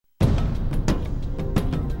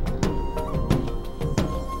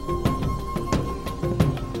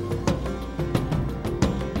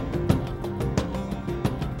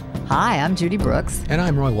Hi, I'm Judy Brooks. And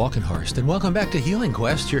I'm Roy Walkenhorst, and welcome back to Healing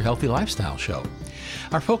Quest, your healthy lifestyle show.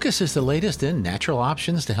 Our focus is the latest in natural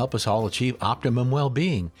options to help us all achieve optimum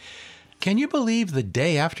well-being. Can you believe the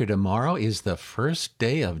day after tomorrow is the first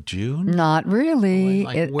day of June? Not really.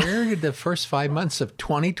 Where did the first 5 months of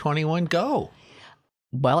 2021 go?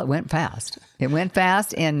 Well, it went fast. It went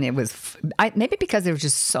fast, and it was maybe because there was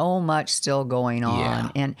just so much still going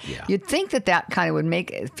on. You'd think that kind of would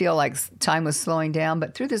make it feel like time was slowing down,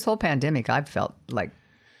 but through this whole pandemic, I've felt like,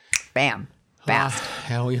 bam, fast.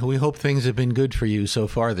 We hope things have been good for you so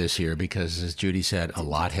far this year because, as Judy said, a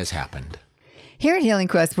lot has happened. Here at Healing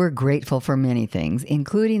Quest, we're grateful for many things,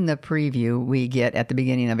 including the preview we get at the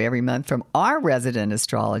beginning of every month from our resident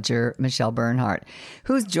astrologer, Michelle Bernhardt,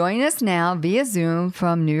 who's joining us now via Zoom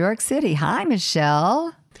from New York City. Hi,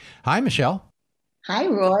 Michelle. Hi, Michelle. Hi,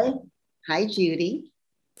 Roy. Hi, Judy.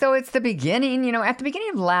 So it's the beginning. At the beginning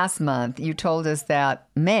of last month, you told us that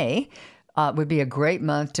May would be a great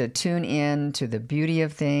month to tune in to the beauty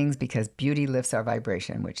of things because beauty lifts our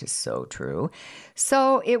vibration, which is so true.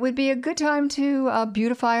 So it would be a good time to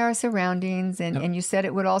beautify our surroundings. And you said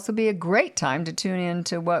it would also be a great time to tune in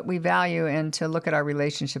to what we value and to look at our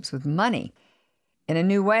relationships with money in a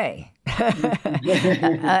new way,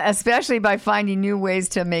 especially by finding new ways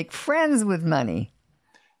to make friends with money.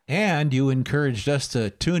 And you encouraged us to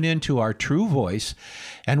tune into our true voice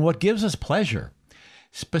and what gives us pleasure.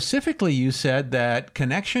 Specifically, you said that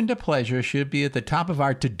connection to pleasure should be at the top of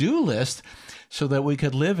our to-do list so that we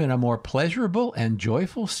could live in a more pleasurable and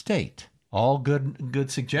joyful state. All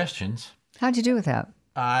good suggestions. How'd you do with that?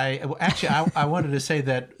 I wanted to say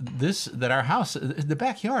that our house, the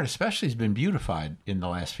backyard especially, has been beautified in the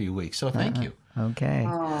last few weeks. So thank you. Okay.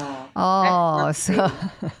 So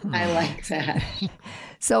I like that.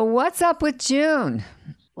 So what's up with June?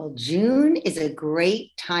 Well, June is a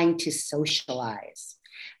great time to socialize.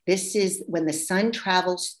 This is when the sun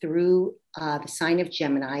travels through the sign of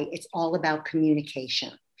Gemini. It's all about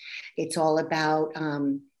communication. It's all about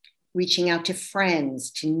reaching out to friends,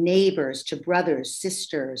 to neighbors, to brothers,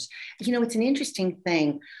 sisters. It's an interesting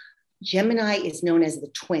thing. Gemini is known as the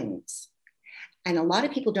twins. And a lot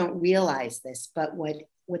of people don't realize this, but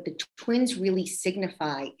what the twins really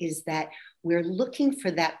signify is that we're looking for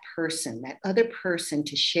that person, that other person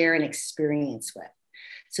to share an experience with.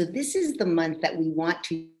 So this is the month that we want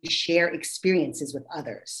to share experiences with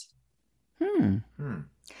others.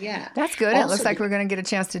 Yeah. That's good. Also, it looks like we're going to get a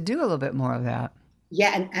chance to do a little bit more of that.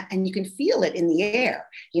 Yeah, and you can feel it in the air.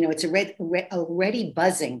 It's already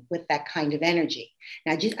buzzing with that kind of energy.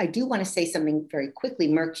 Now, I do want to say something very quickly.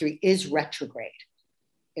 Mercury is retrograde.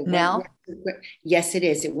 Yes, it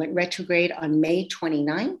is. It went retrograde on May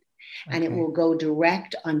 29th, and it will go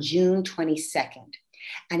direct on June 22nd.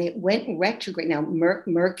 And it went retrograde. Now,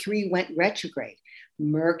 Mercury went retrograde.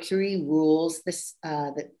 Mercury rules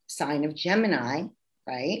the sign of Gemini,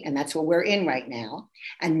 right? And that's what we're in right now.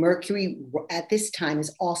 And Mercury at this time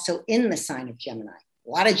is also in the sign of Gemini. A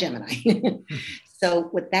lot of Gemini. So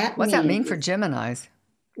what that What's that mean for Geminis?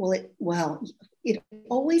 It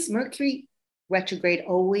always, Mercury retrograde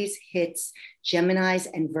always hits Geminis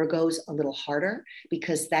and Virgos a little harder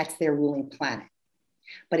because that's their ruling planet.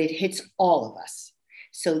 But it hits all of us.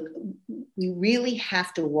 So we really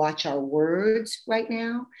have to watch our words right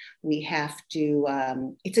now. We have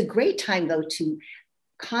to, it's a great time though to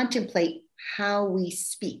contemplate how we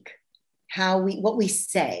speak, what we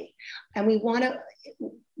say. And we want to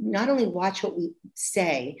not only watch what we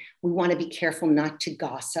say, we want to be careful not to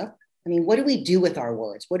gossip. What do we do with our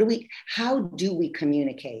words? How do we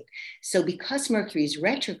communicate? So because Mercury is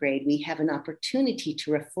retrograde, we have an opportunity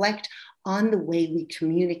to reflect on the way we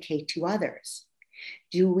communicate to others.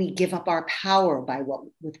 Do we give up our power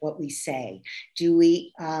with what we say? Do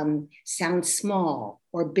we sound small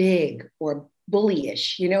or big or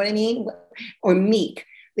bullyish? You know what I mean? Or meek?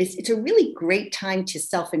 It's a really great time to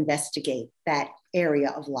self-investigate that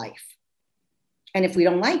area of life. And if we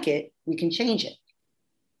don't like it, we can change it.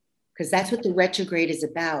 Because that's what the retrograde is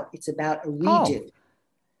about. It's about a redo.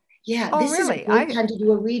 This is a great time to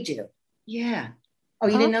do a redo. Yeah. Oh,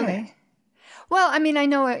 you didn't know that? Well, I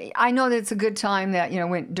know that it's a good time that,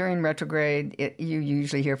 during retrograde, you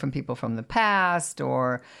usually hear from people from the past,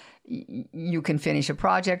 or you can finish a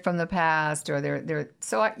project from the past, or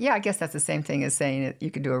so I guess that's the same thing as saying it.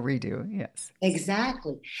 You could do a redo. Yes.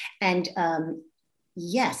 Exactly. And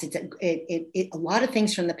yes, it's a lot of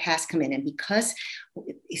things from the past come in. And because,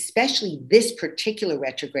 especially this particular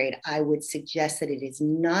retrograde, I would suggest that it is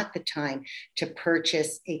not the time to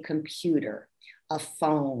purchase a computer, a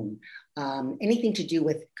phone, anything to do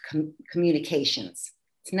with communications.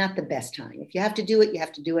 It's not the best time. If you have to do it, you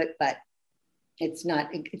have to do it, but It's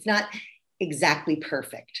not exactly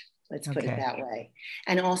perfect. Let's put it that way.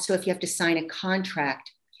 And also, if you have to sign a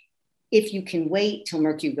contract, if you can wait till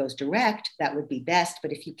Mercury goes direct, that would be best.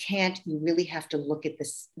 But if you can't, you really have to look at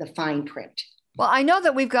the fine print. Well, I know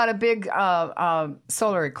that we've got a big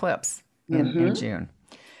solar eclipse in June.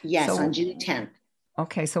 Yes, so, on June 10th.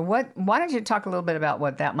 Okay, so why don't you talk a little bit about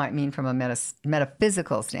what that might mean from a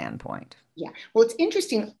metaphysical standpoint? Yeah, well, it's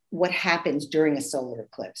interesting what happens during a solar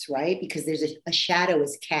eclipse, right? Because there's a shadow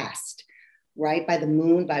is cast, right, by the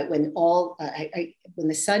moon, by when when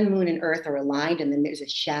the sun, moon, and earth are aligned, and then there's a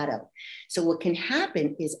shadow. So what can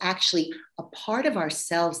happen is actually a part of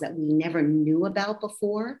ourselves that we never knew about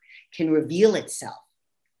before can reveal itself.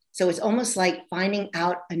 So it's almost like finding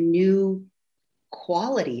out a new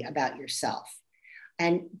quality about yourself.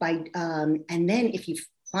 And and then if you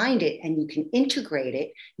find it and you can integrate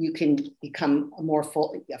it, you can become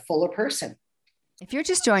a fuller person. If you're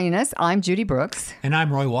just joining us, I'm Judy Brooks. And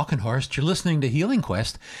I'm Roy Walkenhorst. You're listening to Healing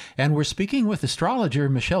Quest, and we're speaking with astrologer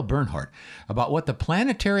Michelle Bernhardt about what the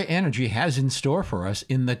planetary energy has in store for us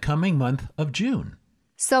in the coming month of June.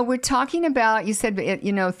 So we're talking about, you said,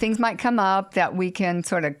 things might come up that we can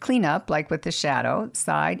sort of clean up, like with the shadow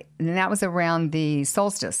side, and that was around the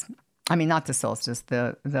solstice. I mean, not the solstice,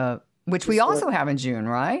 which we also have in June,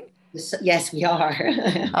 right? Yes, we are.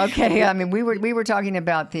 Okay. I mean, we were talking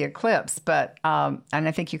about the eclipse, but and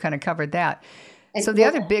I think you kind of covered that. So the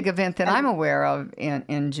other big event that I'm aware of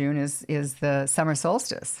in June is the summer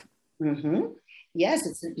solstice. Mm-hmm. Yes,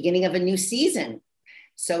 it's the beginning of a new season.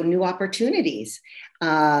 So new opportunities.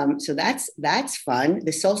 So that's fun.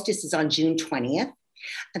 The solstice is on June 20th.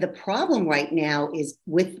 The problem right now is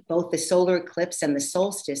with both the solar eclipse and the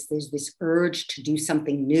solstice, there's this urge to do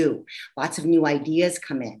something new. Lots of new ideas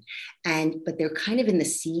come in, but they're kind of in the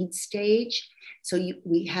seed stage. So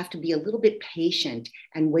we have to be a little bit patient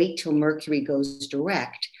and wait till Mercury goes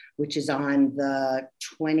direct, which is on the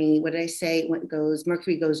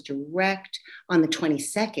Mercury goes direct on the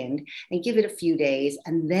 22nd, and give it a few days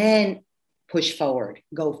and then push forward,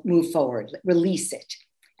 move forward, release it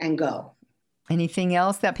and go. Anything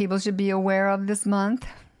else that people should be aware of this month?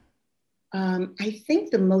 I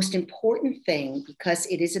think the most important thing, because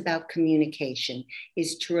it is about communication,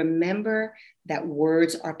 is to remember that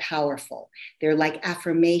words are powerful. They're like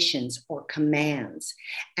affirmations or commands.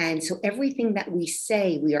 And so everything that we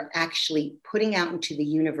say, we are actually putting out into the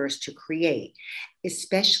universe to create,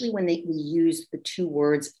 especially when we use the two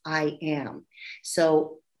words, I am.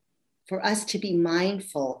 So for us to be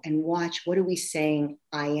mindful and watch, what are we saying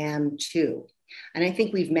I am to? And I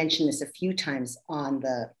think we've mentioned this a few times on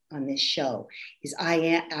this show, is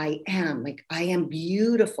I am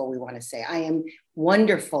beautiful. We want to say I am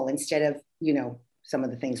wonderful instead of, some of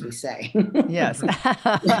the things we say. Yes.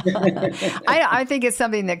 I think it's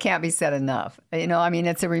something that can't be said enough.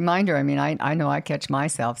 It's a reminder. I know I catch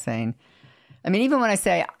myself saying, even when I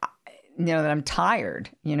say, that I'm tired,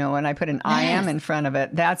 when I put an I am in front of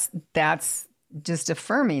it, that's just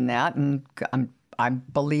affirming that. And I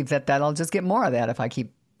believe that I'll just get more of that if I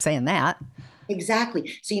keep saying that.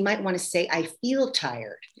 Exactly. So you might want to say, I feel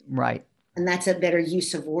tired. Right. And that's a better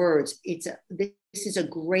use of words. This is a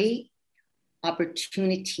great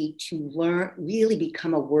opportunity to really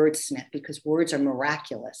become a wordsmith, because words are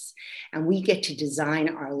miraculous. And we get to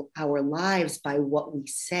design our lives by what we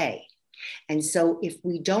say. And so if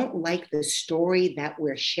we don't like the story that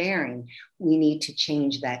we're sharing, we need to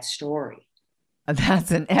change that story.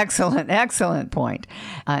 That's an excellent point.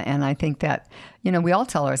 And I think that, we all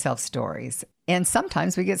tell ourselves stories. And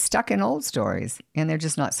sometimes we get stuck in old stories and they're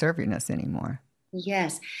just not serving us anymore.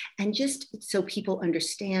 Yes. And just so people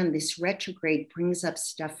understand, this retrograde brings up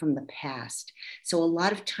stuff from the past. So a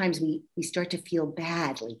lot of times we start to feel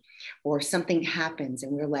badly, or something happens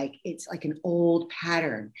and we're like, it's like an old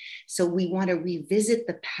pattern. So we want to revisit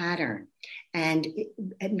the pattern and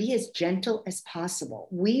be as gentle as possible.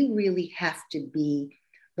 We really have to be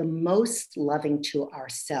the most loving to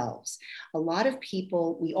ourselves. A lot of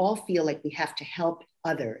people, we all feel like we have to help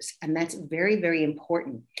others, and that's very, very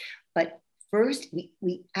important. But first,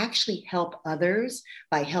 we actually help others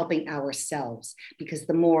by helping ourselves, because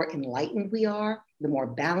the more enlightened we are, the more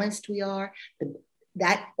balanced we are,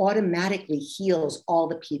 that automatically heals all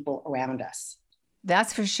the people around us.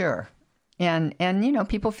 That's for sure. And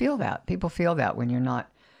people feel that. People feel that when you're not.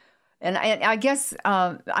 And I guess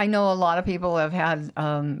I know a lot of people have had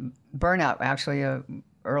burnout. Actually,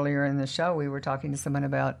 earlier in the show, we were talking to someone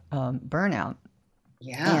about burnout.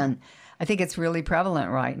 Yeah. And I think it's really prevalent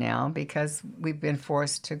right now because we've been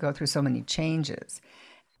forced to go through so many changes.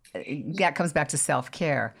 That comes back to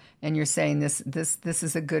self-care. And you're saying this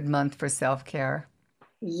is a good month for self-care?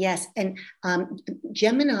 Yes. And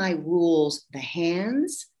Gemini rules the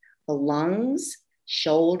hands, the lungs,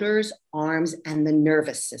 shoulders, arms, and the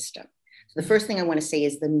nervous system. So the first thing I want to say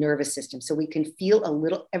is the nervous system. So we can feel a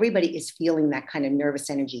little, everybody is feeling that kind of nervous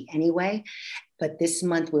energy anyway, but this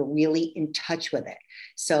month we're really in touch with it.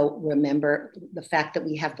 So remember the fact that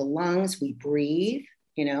we have the lungs, we breathe,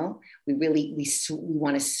 we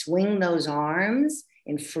want to swing those arms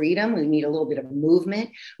in freedom. We need a little bit of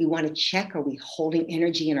movement. We want to check, are we holding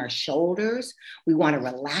energy in our shoulders? We want to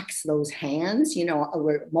relax those hands.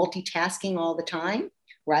 We're multitasking all the time,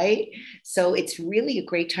 right? So it's really a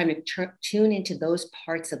great time to tune into those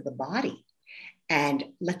parts of the body and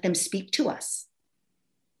let them speak to us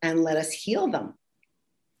and let us heal them.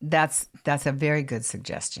 That's a very good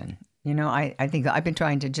suggestion. I think I've been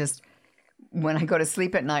trying to just, when I go to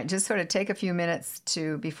sleep at night, just sort of take a few minutes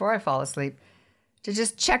before I fall asleep, to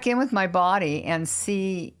just check in with my body and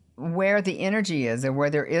see where the energy is or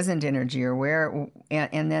where there isn't energy and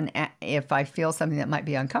then if I feel something that might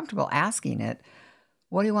be uncomfortable, asking it,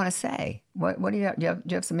 what do you want to say? What do you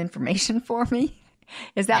have some information for me?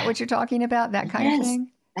 Is that what you're talking about? That kind of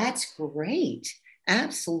thing? That's great.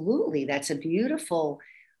 Absolutely. That's a beautiful,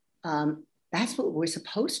 that's what we're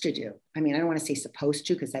supposed to do. I mean, I don't want to say supposed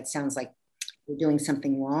to, because that sounds like we're doing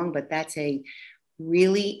something wrong, but that's a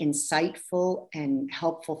really insightful and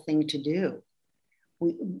helpful thing to do.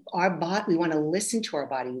 We want to listen to our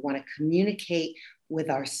body. We want to communicate with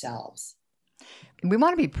ourselves. We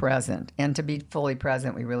want to be present, and to be fully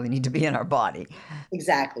present, we really need to be in our body.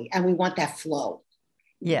 Exactly. And we want that flow.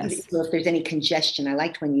 Yes. So if there's any congestion, I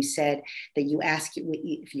liked when you said that you ask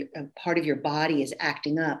if a part of your body is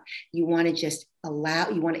acting up, you want to just you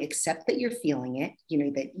want to accept that you're feeling it,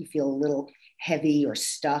 that you feel a little heavy or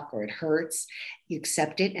stuck or it hurts. You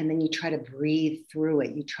accept it, and then you try to breathe through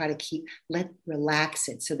it. You try to relax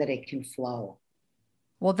it so that it can flow.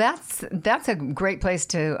 Well, that's a great place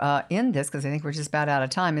to end this, because I think we're just about out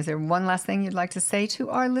of time. Is there one last thing you'd like to say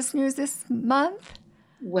to our listeners this month?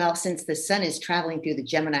 Well, since the sun is traveling through the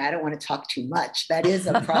Gemini, I don't want to talk too much. That is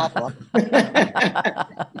a problem.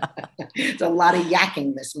 It's a lot of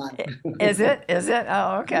yakking this month. Is it?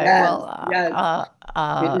 Oh, okay. Yes,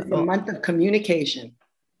 it is a month of communication.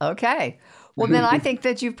 Okay. Well, then I think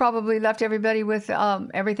that you've probably left everybody with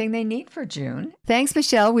everything they need for June. Thanks,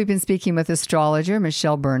 Michelle. We've been speaking with astrologer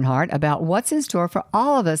Michelle Bernhardt about what's in store for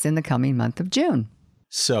all of us in the coming month of June.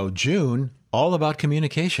 So June, all about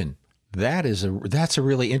communication. That's a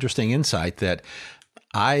really interesting insight that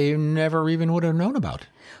I never even would have known about.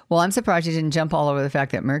 Well, I'm surprised you didn't jump all over the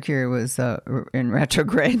fact that Mercury was in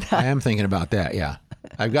retrograde. I am thinking about that, yeah.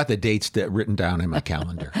 I've got the dates written down in my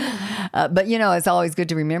calendar. But, it's always good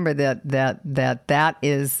to remember that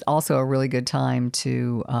is also a really good time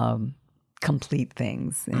to complete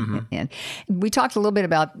things. And we talked a little bit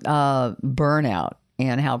about burnout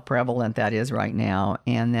and how prevalent that is right now,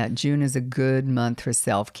 and that June is a good month for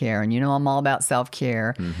self-care. And I'm all about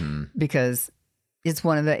self-care because it's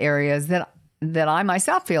one of the areas that I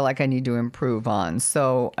myself feel like I need to improve on.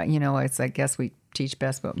 So, it's, I guess we teach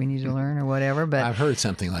best what we need to learn or whatever. But I've heard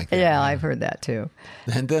something like that. Yeah, I've heard that too.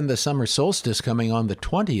 And then the summer solstice coming on the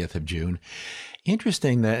 20th of June.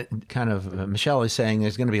 Interesting that kind of Michelle is saying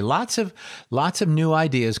there's going to be lots of new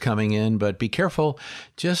ideas coming in, but be careful.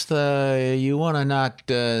 Just you want to not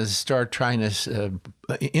start trying to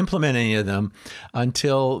implement any of them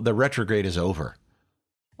until the retrograde is over.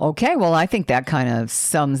 Okay, well, I think that kind of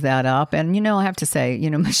sums that up. And, I have to say,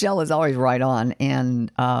 Michelle is always right on.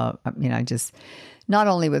 And, I just, not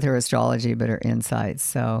only with her astrology, but her insights.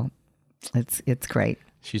 So it's great.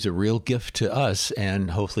 She's a real gift to us and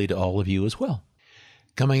hopefully to all of you as well.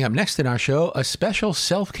 Coming up next in our show, a special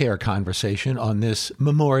self-care conversation on this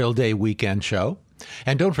Memorial Day weekend show.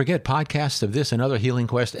 And don't forget, podcasts of this and other Healing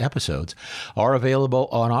Quest episodes are available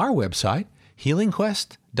on our website,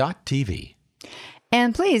 healingquest.tv.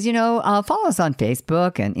 And please, follow us on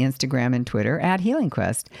Facebook and Instagram and Twitter at Healing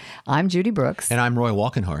Quest. I'm Judy Brooks. And I'm Roy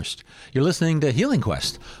Walkenhorst. You're listening to Healing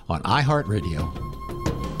Quest on iHeartRadio.